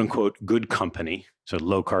the quote unquote good company, so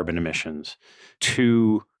low carbon emissions,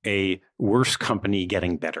 to a worse company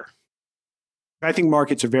getting better? I think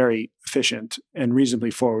markets are very efficient and reasonably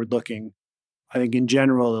forward-looking. I think in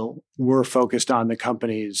general, we're focused on the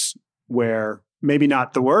companies where maybe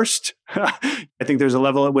not the worst. I think there's a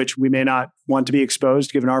level at which we may not want to be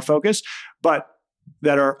exposed given our focus, but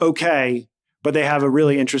that are okay, but they have a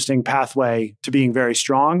really interesting pathway to being very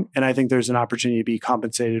strong. And I think there's an opportunity to be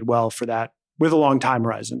compensated well for that with a long time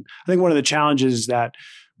horizon. I think one of the challenges is that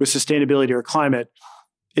with sustainability or climate,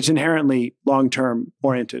 it's inherently long-term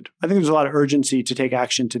oriented. I think there's a lot of urgency to take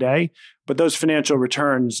action today, but those financial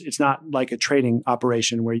returns, it's not like a trading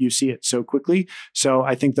operation where you see it so quickly. So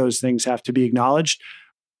I think those things have to be acknowledged.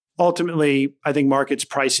 Ultimately, I think markets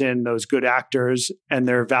price in those good actors and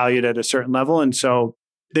they're valued at a certain level. And so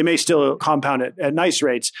they may still compound at nice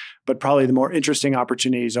rates, but probably the more interesting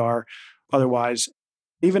opportunities are otherwise.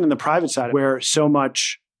 Even in the private side, where so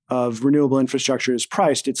much of renewable infrastructure is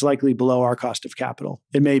priced, it's likely below our cost of capital.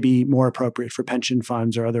 It may be more appropriate for pension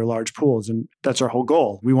funds or other large pools. And that's our whole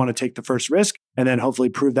goal. We want to take the first risk and then hopefully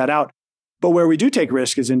prove that out. But where we do take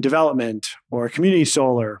risk is in development or community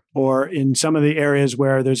solar or in some of the areas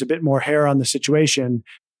where there's a bit more hair on the situation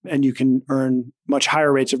and you can earn much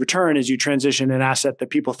higher rates of return as you transition an asset that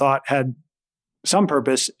people thought had some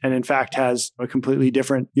purpose and in fact has a completely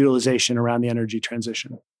different utilization around the energy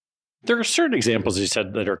transition. There are certain examples, you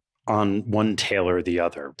said, that are on one tail or the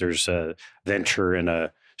other. There's a venture in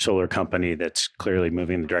a solar company that's clearly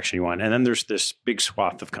moving in the direction you want. And then there's this big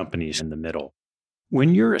swath of companies in the middle.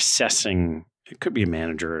 When you're assessing, it could be a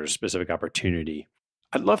manager or a specific opportunity,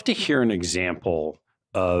 I'd love to hear an example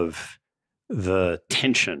of the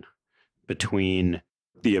tension between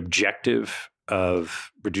the objective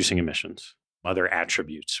of reducing emissions, other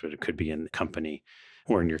attributes, what it could be in the company,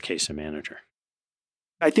 or in your case, a manager.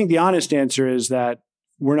 I think the honest answer is that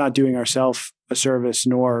we're not doing ourselves a service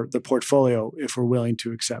nor the portfolio if we're willing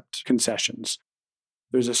to accept concessions.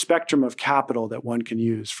 There's a spectrum of capital that one can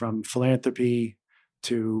use, from philanthropy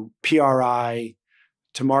to PRI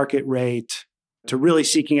to market rate to really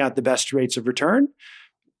seeking out the best rates of return.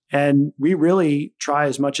 And we really try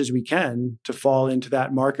as much as we can to fall into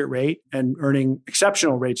that market rate and earning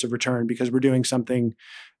exceptional rates of return because we're doing something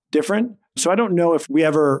different. So I don't know if we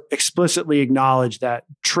ever explicitly acknowledge that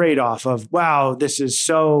trade-off of, wow, this is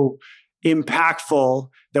so impactful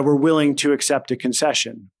that we're willing to accept a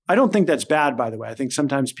concession. I don't think that's bad, by the way. I think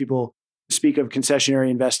sometimes people speak of concessionary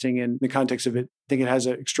investing in the context of it, think it has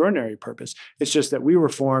an extraordinary purpose. It's just that we were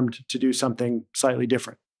formed to do something slightly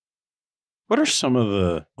different. What are some of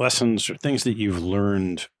the lessons or things that you've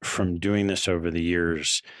learned from doing this over the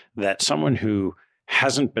years that someone who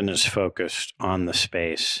hasn't been as focused on the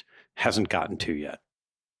space hasn't gotten to yet?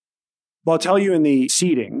 Well, I'll tell you in the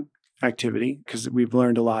seeding activity, because we've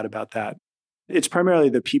learned a lot about that. It's primarily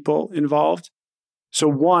the people involved. So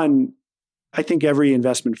one, I think every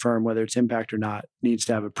investment firm, whether it's impact or not, needs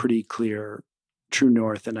to have a pretty clear true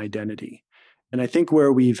north and identity. And I think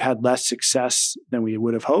where we've had less success than we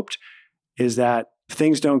would have hoped is that if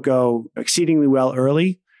things don't go exceedingly well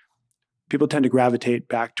early, people tend to gravitate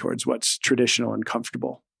back towards what's traditional and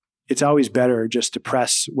comfortable. It's always better just to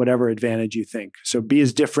press whatever advantage you think. So be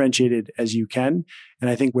as differentiated as you can. And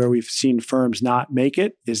I think where we've seen firms not make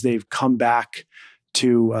it is they've come back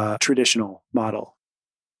to a traditional model.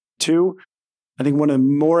 Two, I think one of the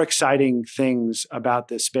more exciting things about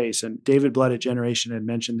this space, and David Blood at Generation had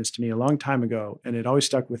mentioned this to me a long time ago, and it always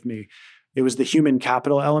stuck with me, it was the human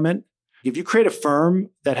capital element. If you create a firm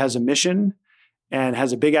that has a mission and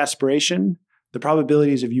has a big aspiration, the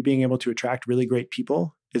probabilities of you being able to attract really great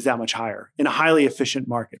people is that much higher in a highly efficient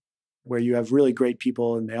market where you have really great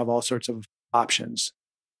people and they have all sorts of options.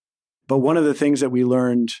 But one of the things that we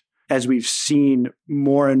learned as we've seen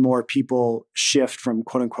more and more people shift from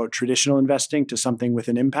quote unquote traditional investing to something with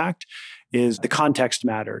an impact is the context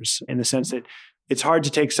matters, in the sense that it's hard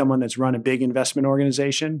to take someone that's run a big investment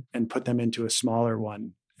organization and put them into a smaller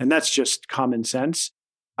one. And that's just common sense.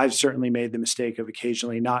 I've certainly made the mistake of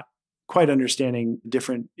occasionally not quite understanding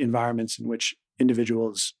different environments in which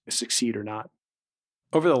individuals succeed or not.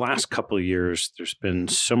 Over the last couple of years, there's been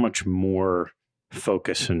so much more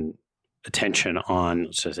focus and attention on,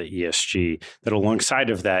 let's say, ESG, that alongside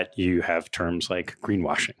of that, you have terms like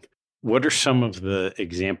greenwashing. What are some of the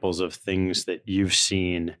examples of things that you've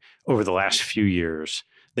seen over the last few years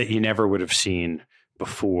that you never would have seen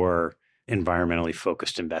before environmentally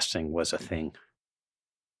focused investing was a thing?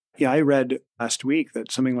 Yeah, I read last week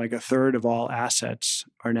that something like a third of all assets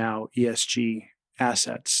are now ESG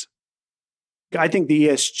assets. I think the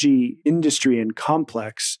ESG industry and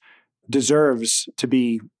complex deserves to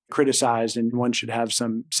be criticized, and one should have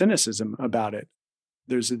some cynicism about it.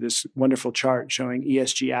 There's this wonderful chart showing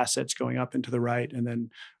ESG assets going up and to the right, and then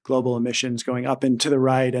global emissions going up and to the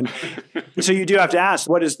right. And so you do have to ask,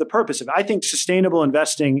 what is the purpose of it? I think sustainable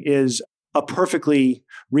investing is a perfectly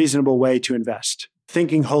reasonable way to invest.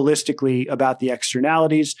 Thinking holistically about the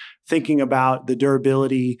externalities, thinking about the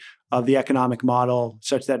durability of the economic model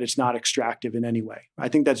such that it's not extractive in any way. I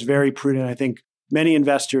think that's very prudent. I think many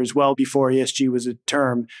investors, well before ESG was a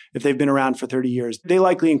term, if they've been around for 30 years, they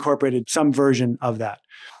likely incorporated some version of that.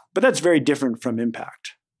 But that's very different from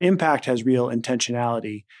impact. Impact has real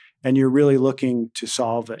intentionality, and you're really looking to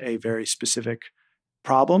solve a very specific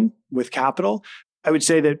problem with capital. I would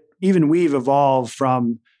say that even we've evolved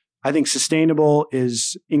from, I think sustainable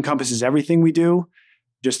encompasses everything we do,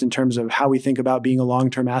 just in terms of how we think about being a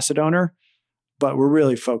long-term asset owner. But we're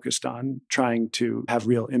really focused on trying to have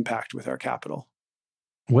real impact with our capital.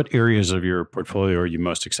 What areas of your portfolio are you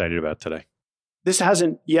most excited about today? This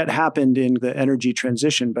hasn't yet happened in the energy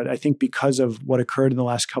transition, but I think because of what occurred in the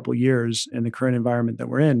last couple of years and the current environment that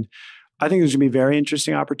we're in, I think there's going to be a very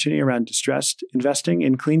interesting opportunity around distressed investing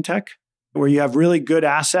in clean tech, where you have really good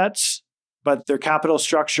assets, but their capital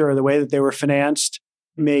structure or the way that they were financed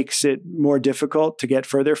makes it more difficult to get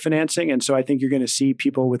further financing. And so I think you're going to see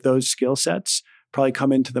people with those skill sets probably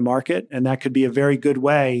come into the market. And that could be a very good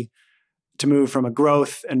way to move from a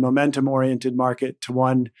growth and momentum-oriented market to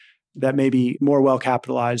one that may be more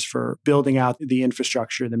well-capitalized for building out the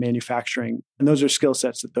infrastructure, the manufacturing. And those are skill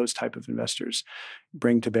sets that those type of investors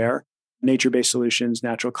bring to bear. Nature-based solutions,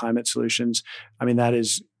 natural climate solutions. I mean, that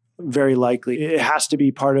is very likely. It has to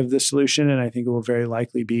be part of the solution, and I think it will very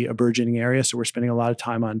likely be a burgeoning area. So we're spending a lot of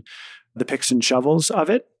time on the picks and shovels of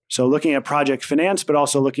it. So looking at project finance, but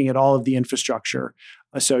also looking at all of the infrastructure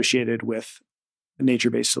associated with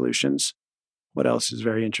nature-based solutions. What else is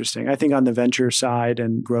very interesting? I think on the venture side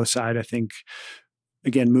and growth side, I think,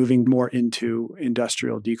 again, moving more into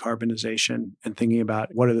industrial decarbonization and thinking about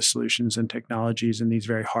what are the solutions and technologies in these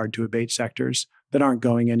very hard to abate sectors that aren't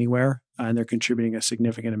going anywhere, and they're contributing a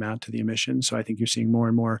significant amount to the emissions. So I think you're seeing more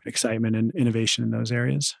and more excitement and innovation in those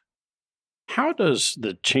areas. How does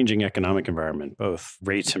the changing economic environment, both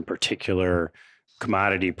rates in particular,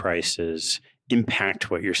 commodity prices, impact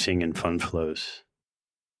what you're seeing in fund flows?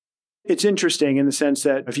 It's interesting in the sense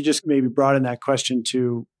that if you just maybe broaden that question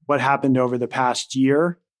to what happened over the past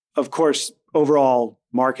year, of course, overall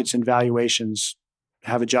markets and valuations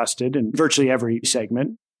have adjusted in virtually every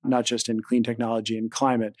segment, not just in clean technology and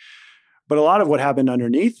climate. But a lot of what happened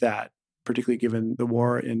underneath that, particularly given the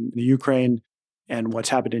war in the Ukraine and what's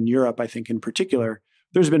happened in Europe, I think in particular,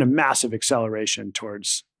 there's been a massive acceleration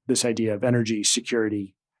towards this idea of energy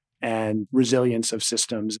security and resilience of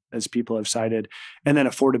systems, as people have cited, and then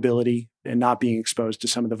affordability and not being exposed to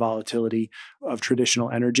some of the volatility of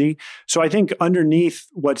traditional energy. So I think underneath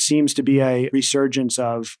what seems to be a resurgence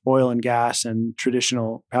of oil and gas and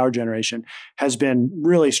traditional power generation has been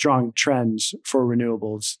really strong trends for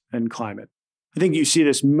renewables and climate. I think you see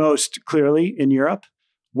this most clearly in Europe,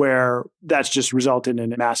 where that's just resulted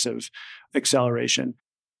in a massive acceleration.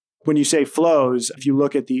 When you say flows, if you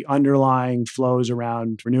look at the underlying flows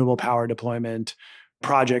around renewable power deployment,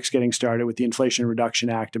 projects getting started with the Inflation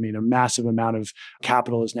Reduction Act, I mean, a massive amount of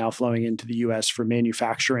capital is now flowing into the US for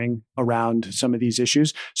manufacturing around some of these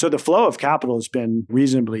issues. So the flow of capital has been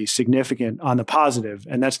reasonably significant on the positive,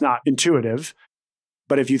 and that's not intuitive.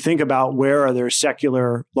 But if you think about where are there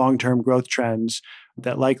secular long-term growth trends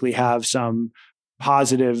that likely have some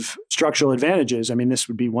positive structural advantages, I mean, this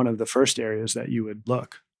would be one of the first areas that you would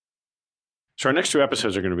look. So our next two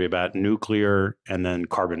episodes are going to be about nuclear and then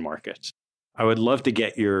carbon markets. I would love to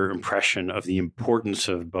get your impression of the importance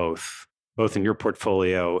of both in your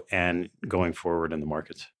portfolio and going forward in the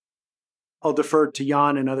markets. I'll defer to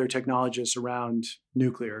Jan and other technologists around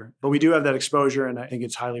nuclear, but we do have that exposure, and I think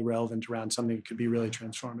it's highly relevant around something that could be really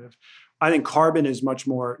transformative. I think carbon is much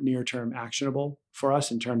more near-term actionable for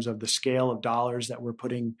us in terms of the scale of dollars that we're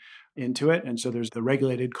putting into it. And so there's the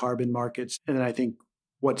regulated carbon markets, and then I think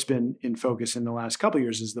what's been in focus in the last couple of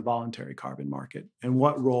years is the voluntary carbon market. And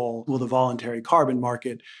what role will the voluntary carbon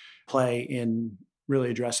market play in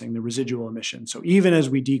really addressing the residual emissions? So even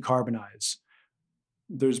as we decarbonize,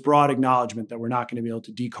 there's broad acknowledgement that we're not going to be able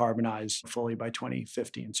to decarbonize fully by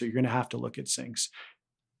 2050. And so you're going to have to look at sinks.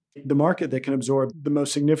 The market that can absorb the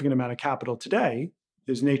most significant amount of capital today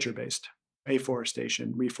is nature-based,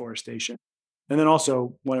 afforestation, reforestation. And then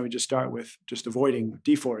also, why don't we just start with just avoiding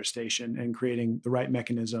deforestation and creating the right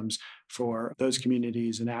mechanisms for those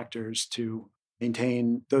communities and actors to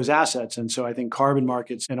maintain those assets. And so I think carbon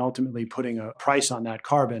markets and ultimately putting a price on that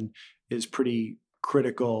carbon is pretty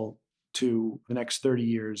critical to the next 30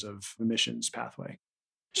 years of emissions pathway.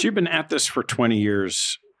 So you've been at this for 20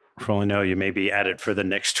 years. For all I know, you may be at it for the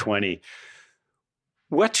next 20.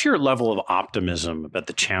 What's your level of optimism about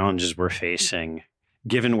the challenges we're facing,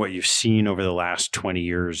 given what you've seen over the last 20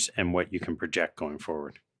 years and what you can project going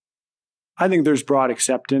forward? I think there's broad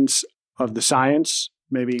acceptance of the science,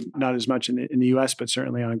 maybe not as much in the US, but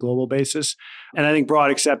certainly on a global basis. And I think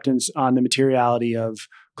broad acceptance on the materiality of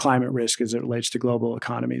climate risk as it relates to global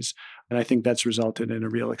economies. And I think that's resulted in a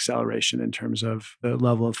real acceleration in terms of the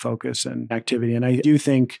level of focus and activity. And I do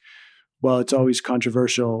think well, it's always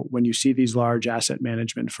controversial when you see these large asset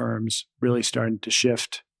management firms really starting to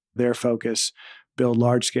shift their focus, build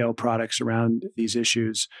large-scale products around these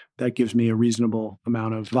issues. That gives me a reasonable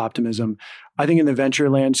amount of optimism. I think in the venture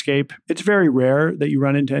landscape, it's very rare that you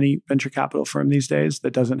run into any venture capital firm these days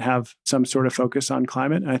that doesn't have some sort of focus on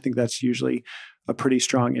climate. And I think that's usually a pretty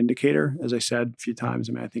strong indicator. As I said a few times,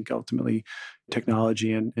 I think ultimately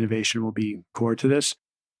technology and innovation will be core to this.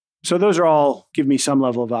 So those are all give me some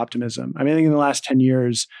level of optimism. I think in the last 10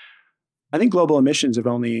 years, I think global emissions have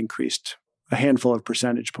only increased a handful of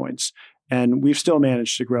percentage points. And we've still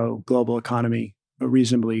managed to grow global economy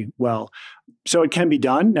reasonably well. So it can be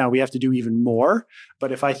done. Now we have to do even more.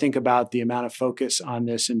 But if I think about the amount of focus on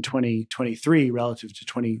this in 2023 relative to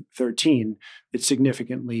 2013, it's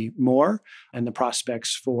significantly more. And the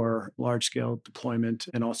prospects for large-scale deployment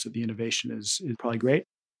and also the innovation is probably great.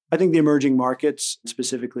 I think the emerging markets,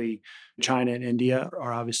 specifically China and India,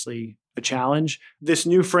 are obviously a challenge. This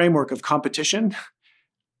new framework of competition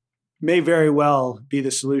may very well be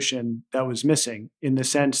the solution that was missing, in the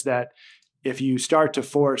sense that if you start to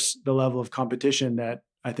force the level of competition that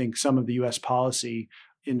I think some of the US policy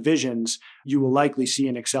envisions, you will likely see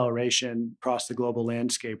an acceleration across the global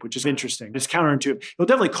landscape, which is interesting. It's counterintuitive. It'll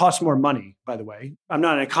definitely cost more money, by the way. I'm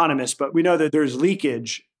not an economist, but we know that there's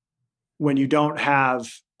leakage when you don't have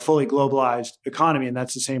a fully globalized economy, and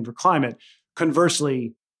that's the same for climate.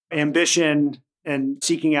 Conversely, ambition and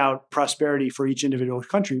seeking out prosperity for each individual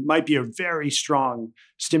country might be a very strong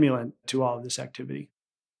stimulant to all of this activity.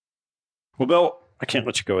 Well, Bill, I can't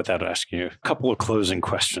let you go without asking you a couple of closing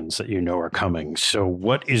questions that you know are coming. So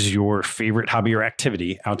what is your favorite hobby or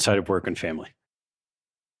activity outside of work and family?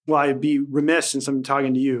 Well, I'd be remiss, since I'm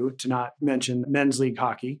talking to you, to not mention men's league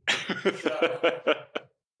hockey.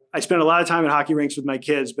 I spend a lot of time at hockey rinks with my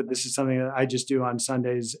kids, but this is something that I just do on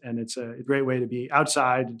Sundays, and it's a great way to be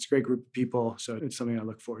outside. It's a great group of people, so it's something I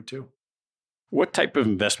look forward to. What type of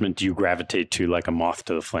investment do you gravitate to like a moth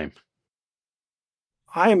to the flame?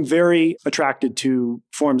 I am very attracted to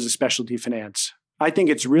forms of specialty finance. I think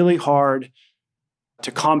it's really hard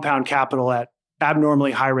to compound capital at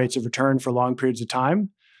abnormally high rates of return for long periods of time.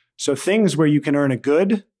 So things where you can earn a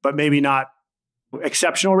good, but maybe not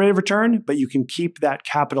exceptional rate of return, but you can keep that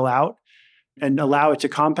capital out and allow it to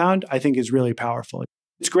compound, I think is really powerful.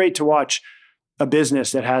 It's great to watch a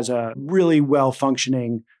business that has a really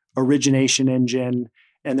well-functioning origination engine,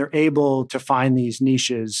 and they're able to find these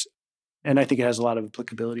niches. And I think it has a lot of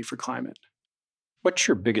applicability for climate. What's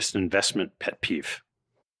your biggest investment pet peeve?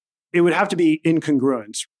 It would have to be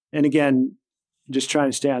incongruence. And again, just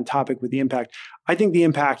trying to stay on topic with the impact. I think the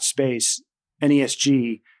impact space and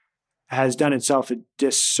ESG has done itself a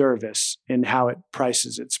disservice in how it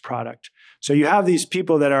prices its product. So you have these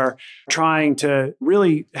people that are trying to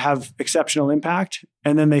really have exceptional impact,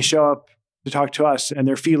 and then they show up to talk to us and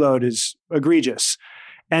their fee load is egregious.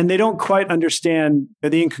 And they don't quite understand the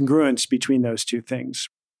incongruence between those two things.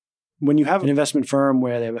 When you have an investment firm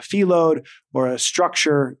where they have a fee load or a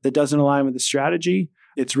structure that doesn't align with the strategy,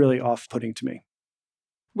 it's really off-putting to me.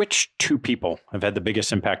 Which two people have had the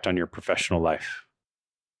biggest impact on your professional life?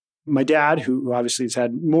 My dad, who obviously has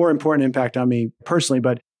had more important impact on me personally,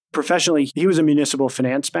 but professionally, he was a municipal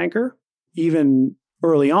finance banker. Even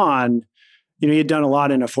early on, he had done a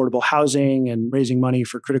lot in affordable housing and raising money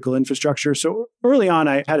for critical infrastructure. So early on,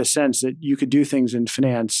 I had a sense that you could do things in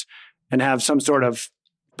finance and have some sort of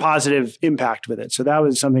positive impact with it. So that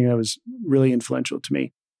was something that was really influential to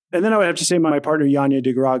me. And then I would have to say my partner, Yanya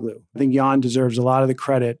DeGaroglu. I think Jan deserves a lot of the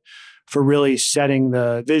credit for really setting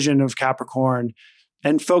the vision of Capricorn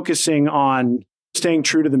and focusing on staying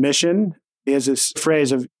true to the mission. He has this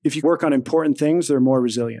phrase of, if you work on important things, they're more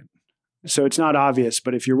resilient. So it's not obvious,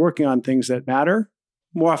 but if you're working on things that matter,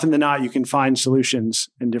 more often than not, you can find solutions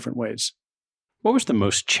in different ways. What was the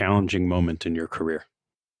most challenging moment in your career?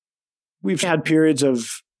 We've had periods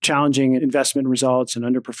of challenging investment results and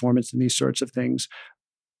underperformance and these sorts of things.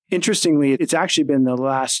 Interestingly, it's actually been the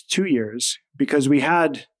last 2 years because we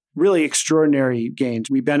had really extraordinary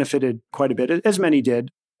gains. We benefited quite a bit, as many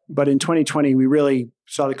did. But in 2020, we really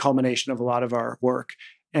saw the culmination of a lot of our work.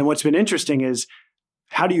 And what's been interesting is,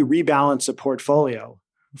 how do you rebalance a portfolio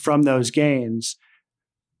from those gains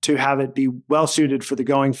to have it be well suited for the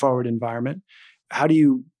going forward environment? How do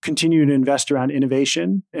you continue to invest around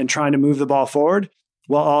innovation and trying to move the ball forward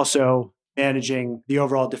while also managing the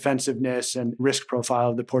overall defensiveness and risk profile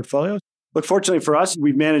of the portfolio? Look, fortunately for us,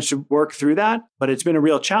 we've managed to work through that, but it's been a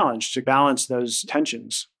real challenge to balance those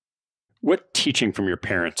tensions. What teaching from your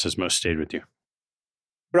parents has most stayed with you?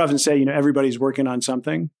 I would often say, everybody's working on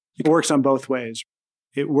something. It works on both ways.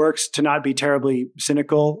 It works to not be terribly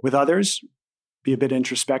cynical with others. be a bit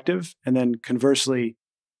introspective. And then conversely,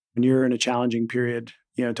 when you're in a challenging period,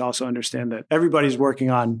 to also understand that everybody's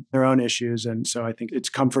working on their own issues. And so I think it's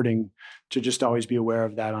comforting to just always be aware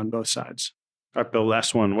of that on both sides. All right, Bill,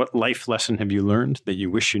 last one. What life lesson have you learned that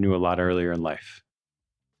you wish you knew a lot earlier in life?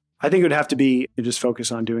 I think it would have to be to just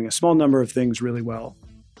focus on doing a small number of things really well.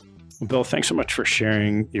 Well, Bill, thanks so much for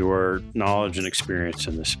sharing your knowledge and experience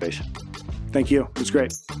in this space. Thank you. It was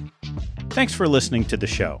great. Thanks for listening to the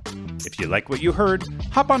show. If you like what you heard,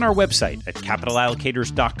 hop on our website at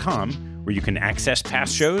capitalallocators.com, where you can access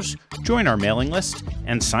past shows, join our mailing list,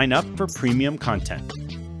 and sign up for premium content.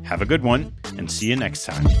 Have a good one, and see you next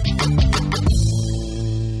time.